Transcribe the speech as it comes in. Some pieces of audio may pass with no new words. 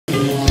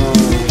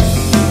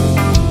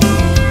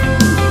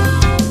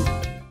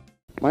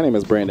My name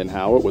is Brandon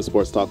Howard with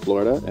Sports Talk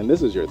Florida, and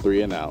this is your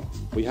 3 and Out.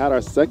 We had our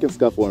second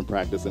scuffle in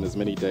practice in as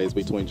many days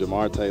between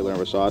Jamar Taylor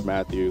and Rashad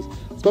Matthews.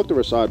 Spoke to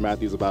Rashad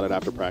Matthews about it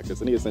after practice,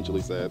 and he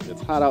essentially said,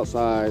 it's hot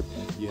outside,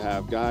 you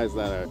have guys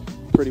that are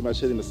pretty much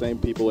hitting the same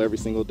people every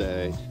single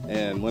day,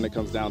 and when it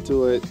comes down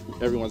to it,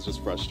 everyone's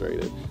just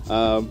frustrated.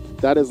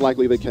 That is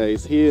likely the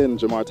case. He and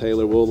Jamar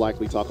Taylor will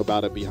likely talk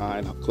about it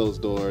behind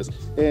closed doors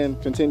and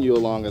continue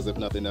along as if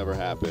nothing ever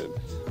happened.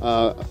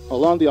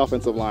 Along the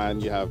offensive line,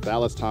 you have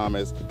Dallas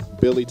Thomas,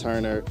 Billy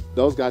Turner.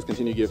 Those guys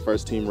continue to get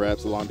first-team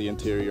reps along the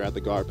interior at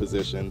the guard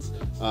positions.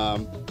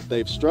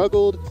 They've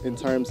struggled in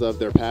terms of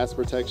their pass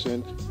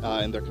protection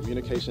and their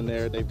communication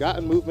there. They've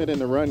gotten movement in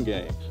the run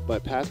game,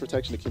 but pass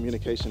protection and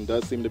communication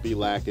does seem to be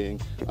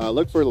lacking.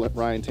 Look for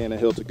Ryan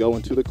Tannehill to go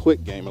into the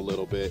quick game a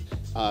little bit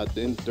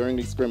during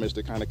the scrimmage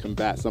to kind of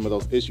combat some of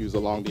those issues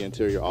along the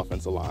interior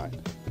offensive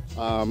line.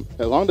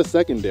 Along the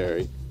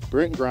secondary,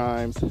 Brent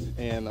Grimes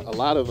and a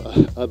lot of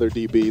other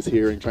DBs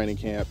here in training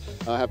camp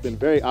have been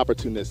very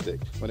opportunistic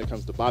when it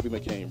comes to Bobby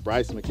McCain,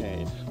 Bryce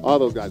McCain, all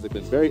those guys have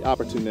been very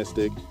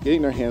opportunistic,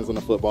 getting their hands on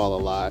the football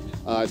a lot.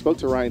 I spoke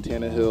to Ryan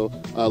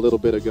Tannehill a little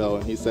bit ago,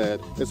 and he said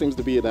it seems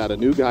to be that a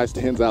new guy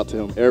stands out to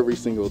him every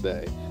single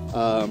day.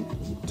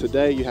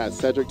 Today you had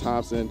Cedric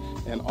Thompson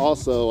and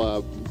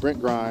also Brent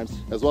Grimes,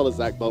 as well as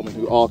Zach Bowman,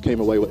 who all came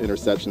away with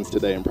interceptions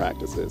today in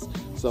practices.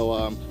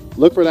 So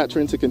look for that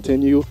trend to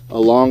continue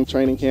along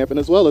training camp and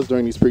as well as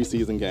during these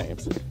preseason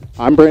games.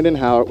 I'm Brandon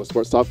Howard with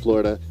Sports Talk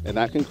Florida, and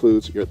that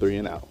concludes your 3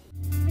 and Out.